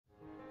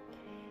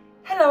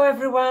Hello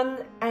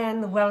everyone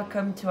and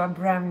welcome to a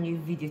brand new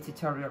video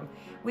tutorial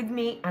with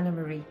me, Anna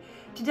Marie.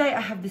 Today I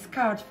have this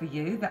card for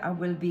you that I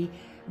will be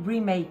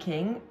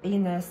remaking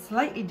in a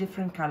slightly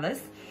different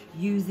colors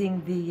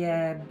using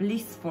the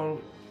Blissful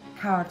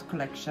card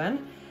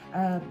collection,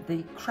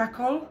 the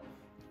crackle,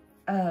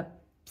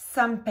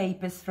 some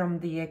papers from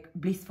the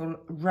Blissful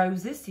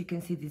roses. You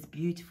can see this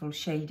beautiful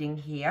shading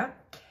here,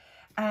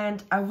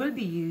 and I will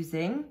be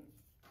using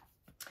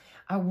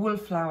a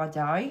Wallflower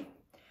die,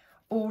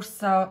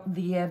 also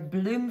the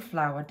bloom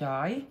flower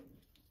die.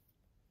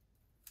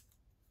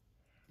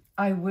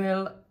 I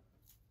will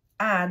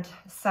add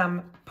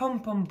some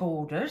pom-pom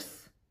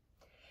borders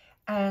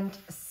and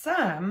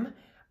some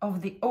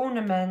of the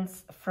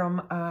ornaments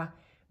from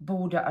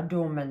border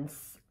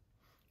adornments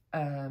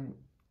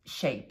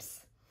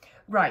shapes.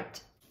 Right,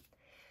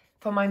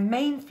 for my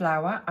main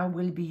flower I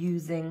will be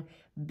using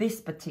this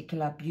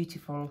particular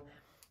beautiful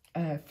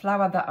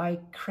flower that I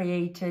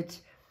created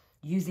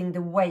using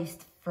the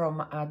waste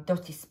from a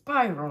Dotty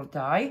Spiral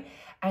die,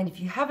 and if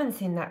you haven't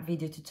seen that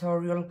video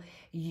tutorial,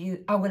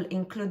 I will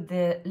include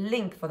the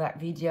link for that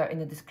video in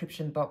the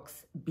description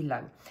box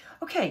below.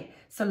 Okay,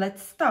 so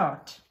let's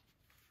start.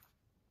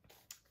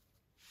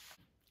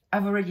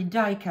 I've already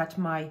die cut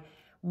my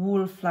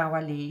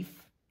Wallflower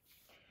leaf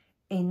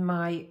in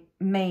my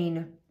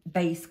main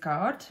base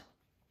card,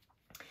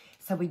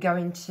 so we're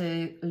going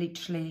to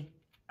literally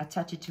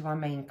attach it to our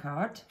main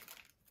card.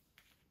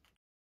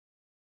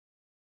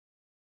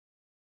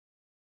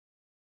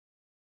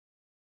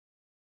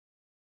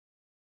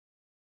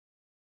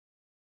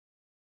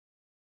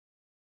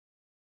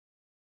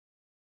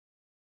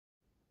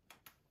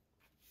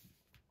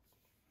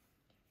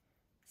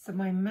 So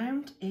my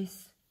mount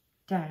is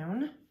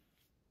down.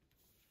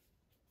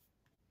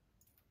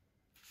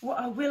 What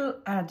I will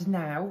add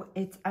now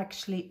is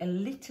actually a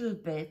little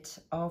bit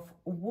of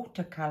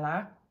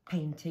watercolor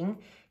painting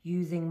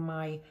using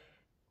my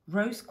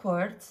rose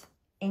quartz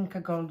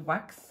Inka gold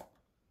wax.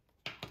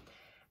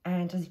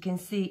 And as you can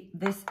see,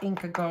 this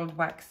Inka gold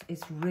wax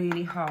is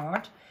really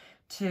hard.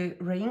 To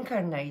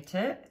reincarnate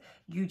it,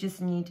 you just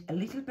need a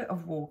little bit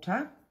of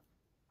water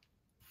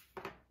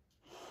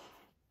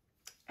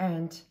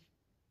and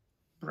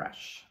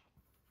brush.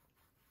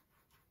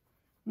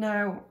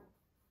 Now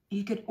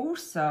you could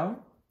also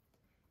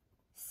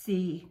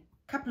see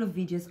a couple of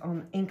videos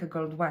on Inka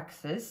gold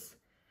waxes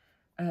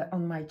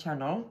on my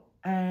channel,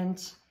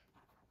 and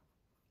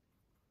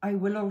I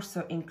will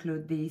also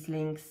include these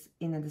links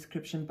in the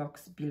description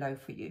box below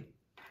for you.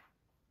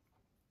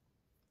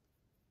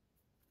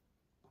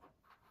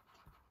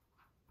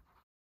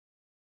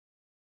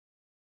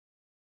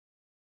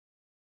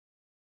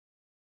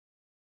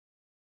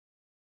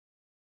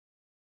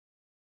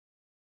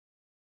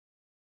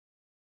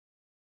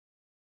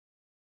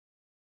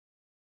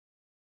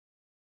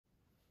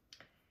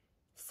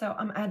 So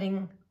I'm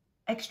adding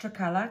extra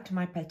color to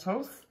my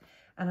petals,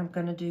 and I'm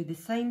going to do the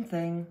same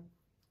thing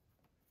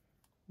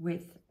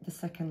with the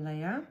second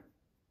layer.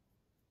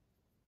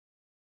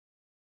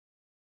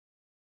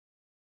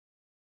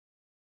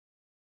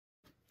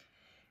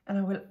 And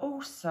I will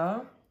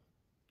also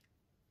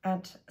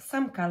add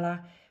some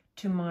color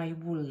to my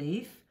wool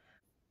leaf.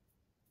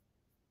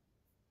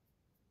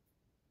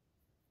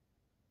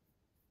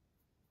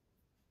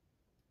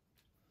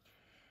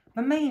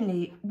 But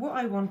mainly what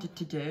I wanted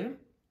to do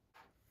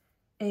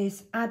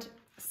is add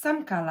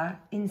some color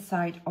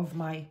inside of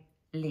my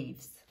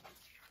leaves.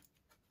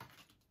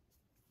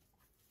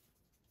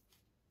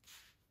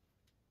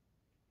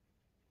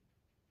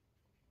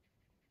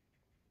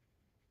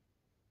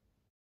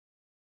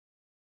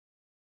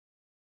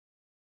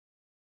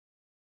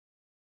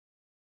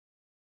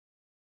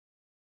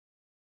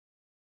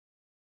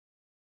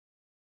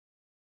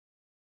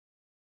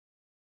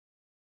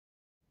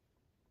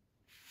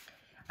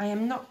 I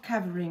am not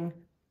covering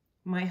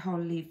my whole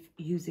leaf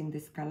using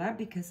this color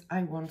because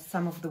I want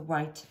some of the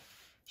white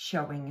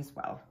showing as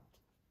well.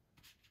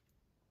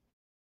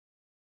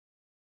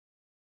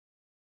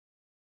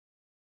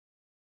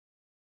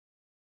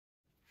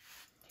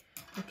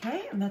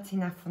 Okay, and that's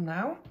enough for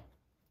now.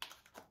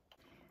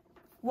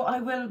 What I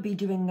will be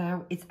doing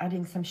now is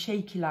adding some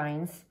shaky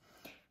lines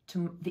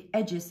to the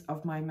edges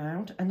of my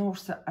mount and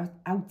also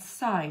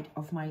outside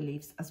of my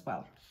leaves as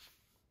well.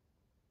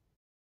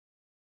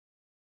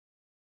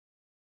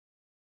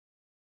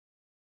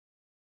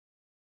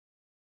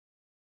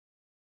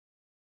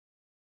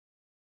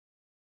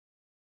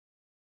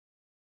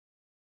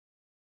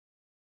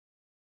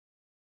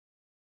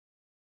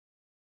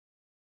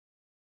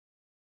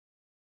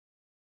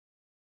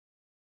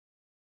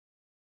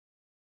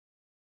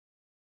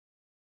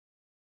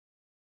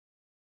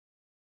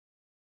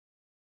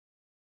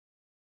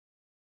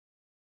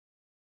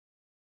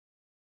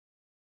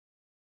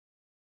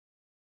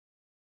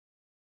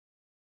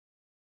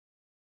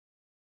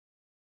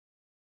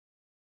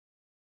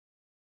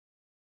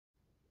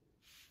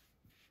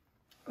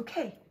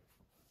 Okay,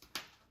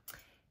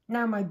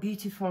 now my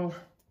beautiful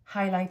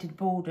highlighted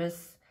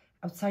borders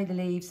outside the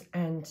leaves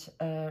and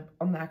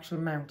on the actual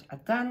mount are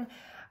done.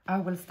 I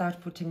will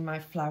start putting my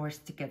flowers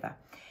together.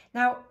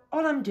 Now,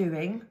 all I'm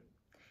doing,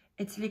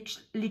 it's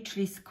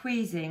literally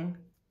squeezing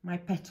my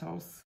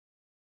petals.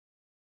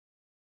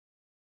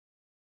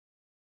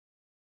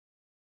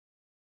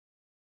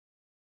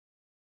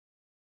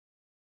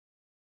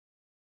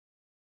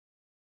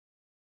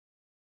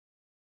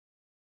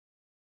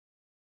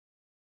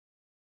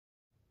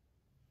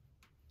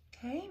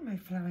 Okay, my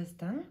flower is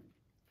done.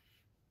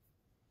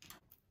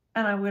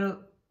 And I will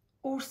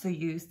also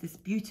use this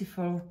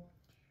beautiful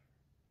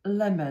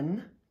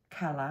lemon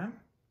color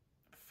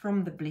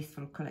from the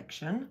Blissful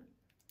collection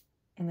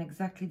in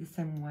exactly the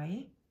same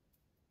way.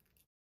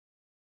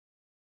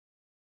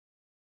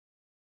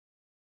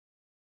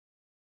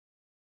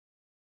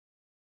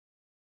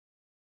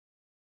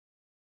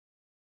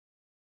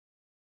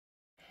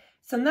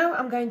 So now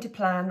I'm going to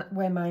plan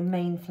where my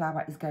main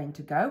flower is going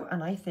to go,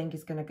 and I think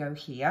it's going to go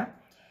here.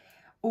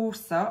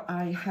 Also,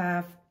 I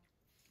have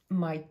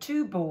my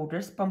two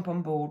borders,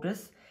 pom-pom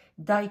borders,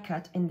 die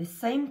cut in the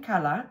same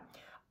color,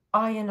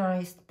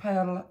 ionized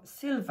pearl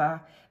silver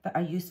that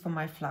I used for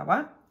my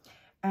flower,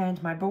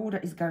 and my border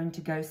is going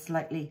to go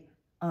slightly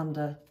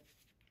under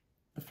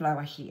the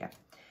flower here.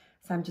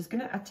 So I'm just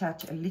going to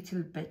attach a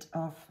little bit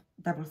of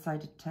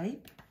double-sided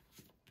tape.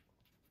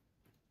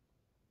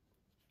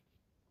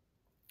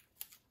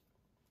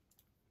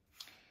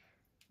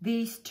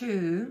 These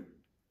two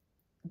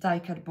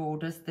die-cut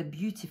borders, they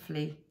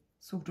beautifully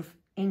sort of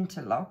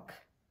interlock,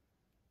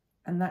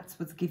 and that's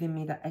what's giving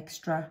me that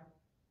extra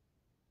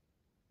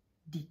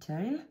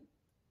detail.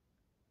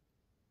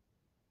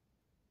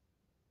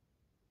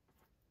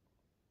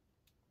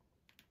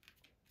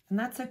 And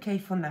that's okay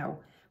for now.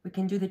 We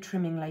can do the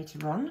trimming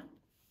later on,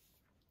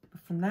 but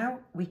for now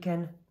we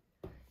can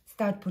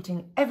start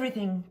putting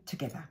everything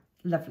together.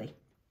 Lovely.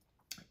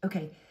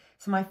 Okay,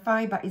 so my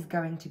fiber is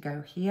going to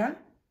go here.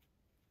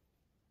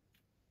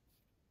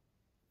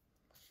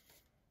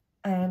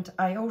 And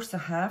I also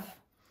have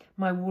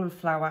my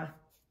Wallflower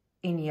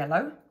in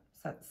yellow,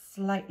 so it's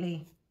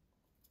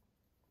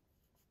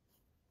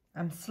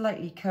I'm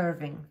slightly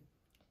curving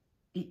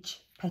each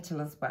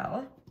petal as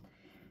well.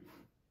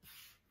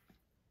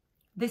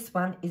 This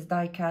one is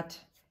die cut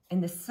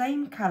in the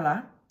same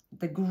color,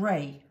 the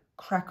grey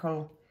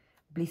Crackle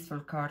Blissful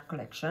card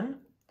collection.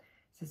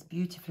 This is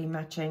beautifully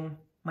matching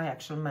my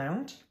actual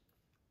mount.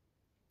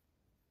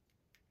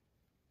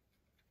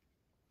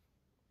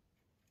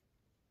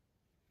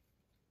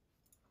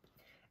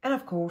 And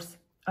of course,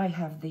 I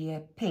have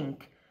the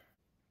pink.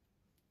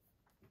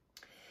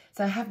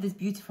 So I have this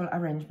beautiful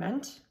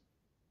arrangement,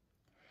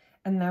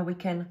 and now we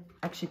can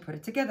actually put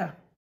it together.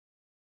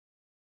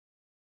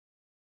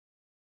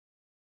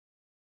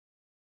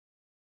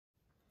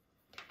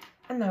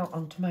 And now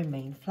onto my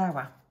main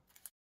flower.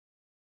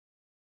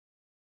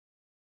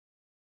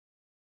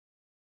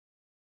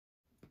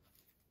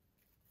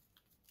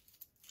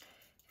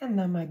 And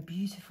now my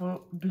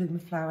beautiful bloom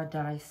flower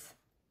dies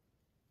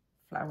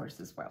flowers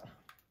as well.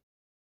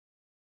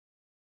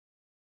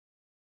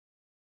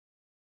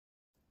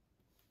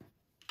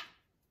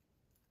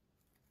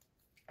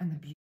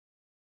 And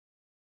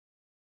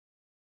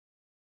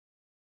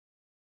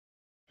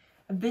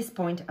at this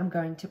point, I'm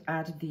going to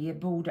add the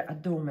border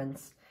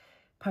adornments,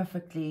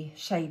 perfectly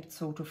shaped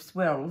sort of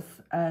swirls,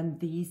 and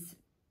these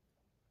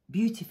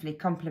beautifully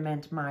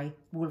complement my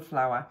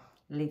Wallflower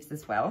leaves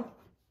as well.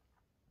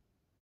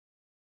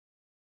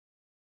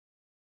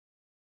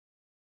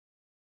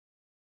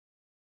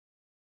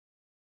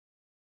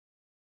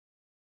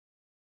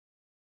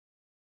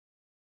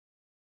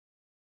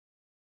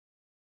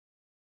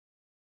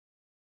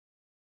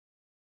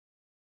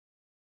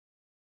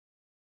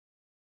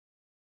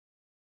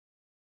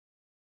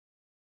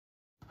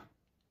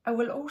 I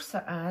will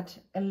also add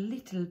a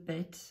little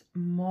bit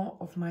more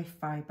of my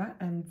fiber,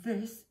 and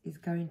this is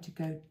going to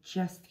go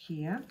just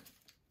here,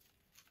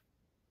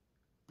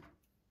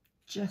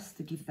 just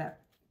to give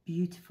that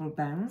beautiful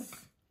bounce.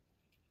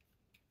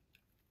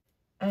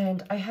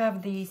 And I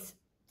have these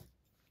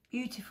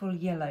beautiful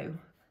yellow,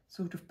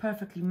 sort of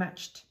perfectly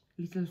matched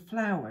little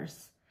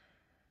flowers,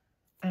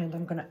 and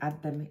I'm going to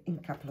add them in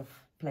a couple of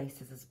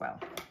places as well.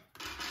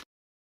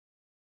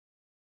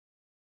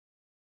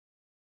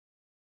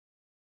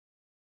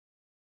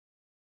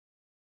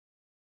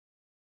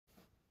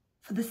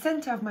 For the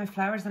center of my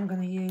flowers, I'm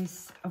going to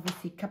use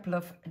obviously a couple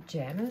of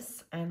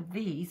gems, and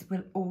these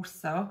will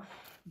also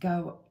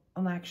go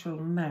on actual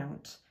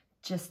mount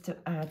just to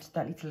add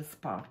that little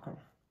sparkle.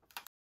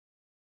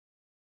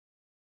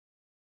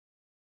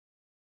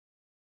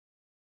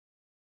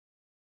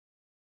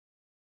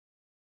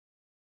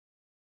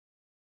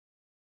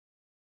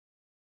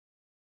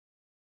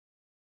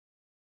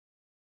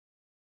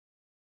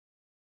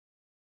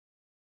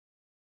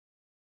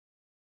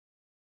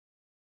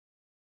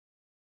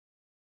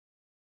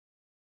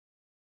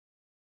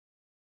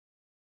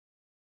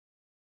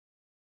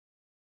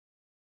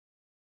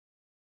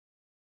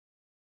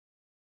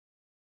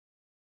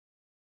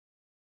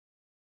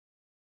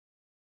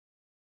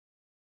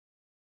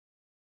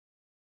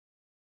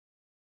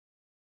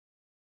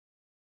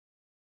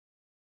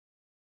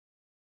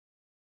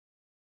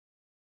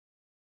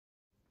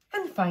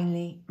 And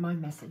finally, my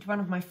message. One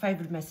of my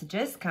favorite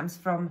messages comes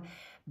from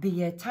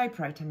the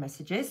typewriter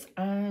messages,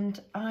 and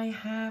I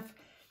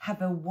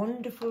have a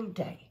wonderful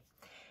day.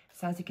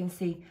 So as you can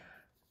see,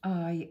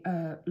 I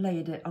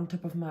laid it on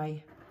top of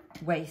my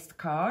waste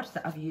card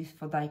that I've used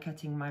for die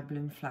cutting my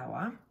bloom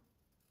flower.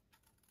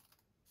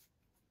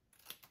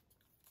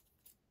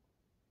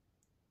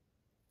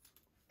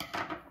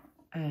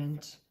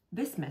 And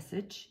this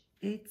message,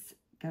 it's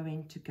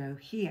going to go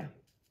here.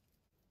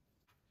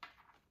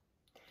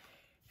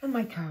 And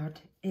my card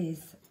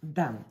is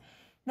done.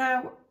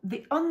 Now,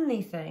 the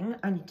only thing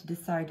I need to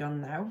decide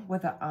on now,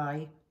 whether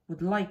I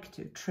would like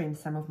to trim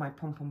some of my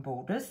pom-pom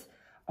borders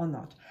or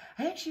not.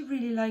 I actually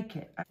really like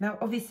it. Now,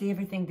 obviously,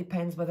 everything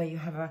depends whether you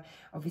have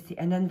obviously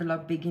an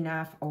envelope big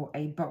enough or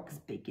a box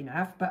big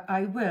enough, but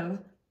I will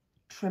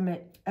trim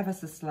it ever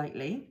so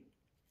slightly,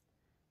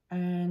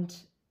 and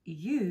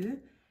you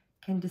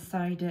can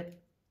decide it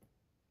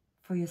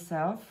for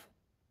yourself.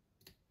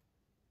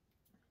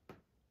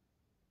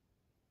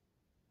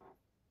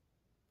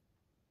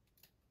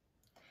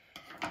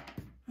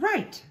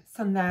 Right,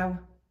 so now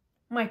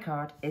my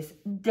card is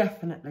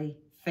definitely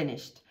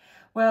finished.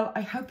 Well,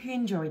 I hope you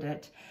enjoyed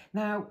it.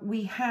 Now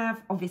we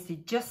have, obviously,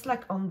 just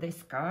like on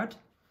this card,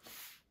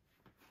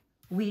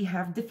 we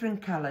have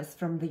different colors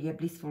from the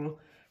Blissful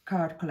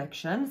card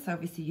collection. So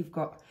obviously you've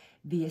got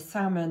the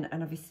salmon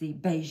and obviously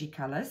beigey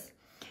colors.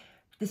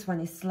 This one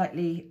is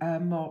slightly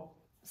more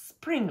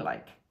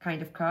spring-like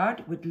kind of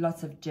card with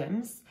lots of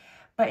gems,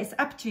 but it's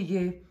up to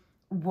you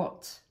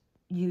what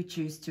you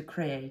choose to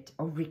create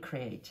or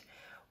recreate.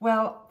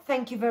 Well,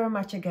 thank you very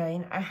much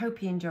again. I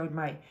hope you enjoyed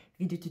my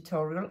video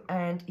tutorial,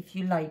 and if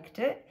you liked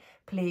it,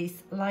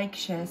 please like,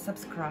 share,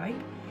 subscribe,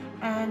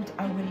 and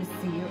I will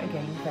see you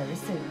again very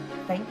soon.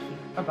 Thank you.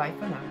 Bye-bye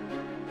for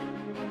now.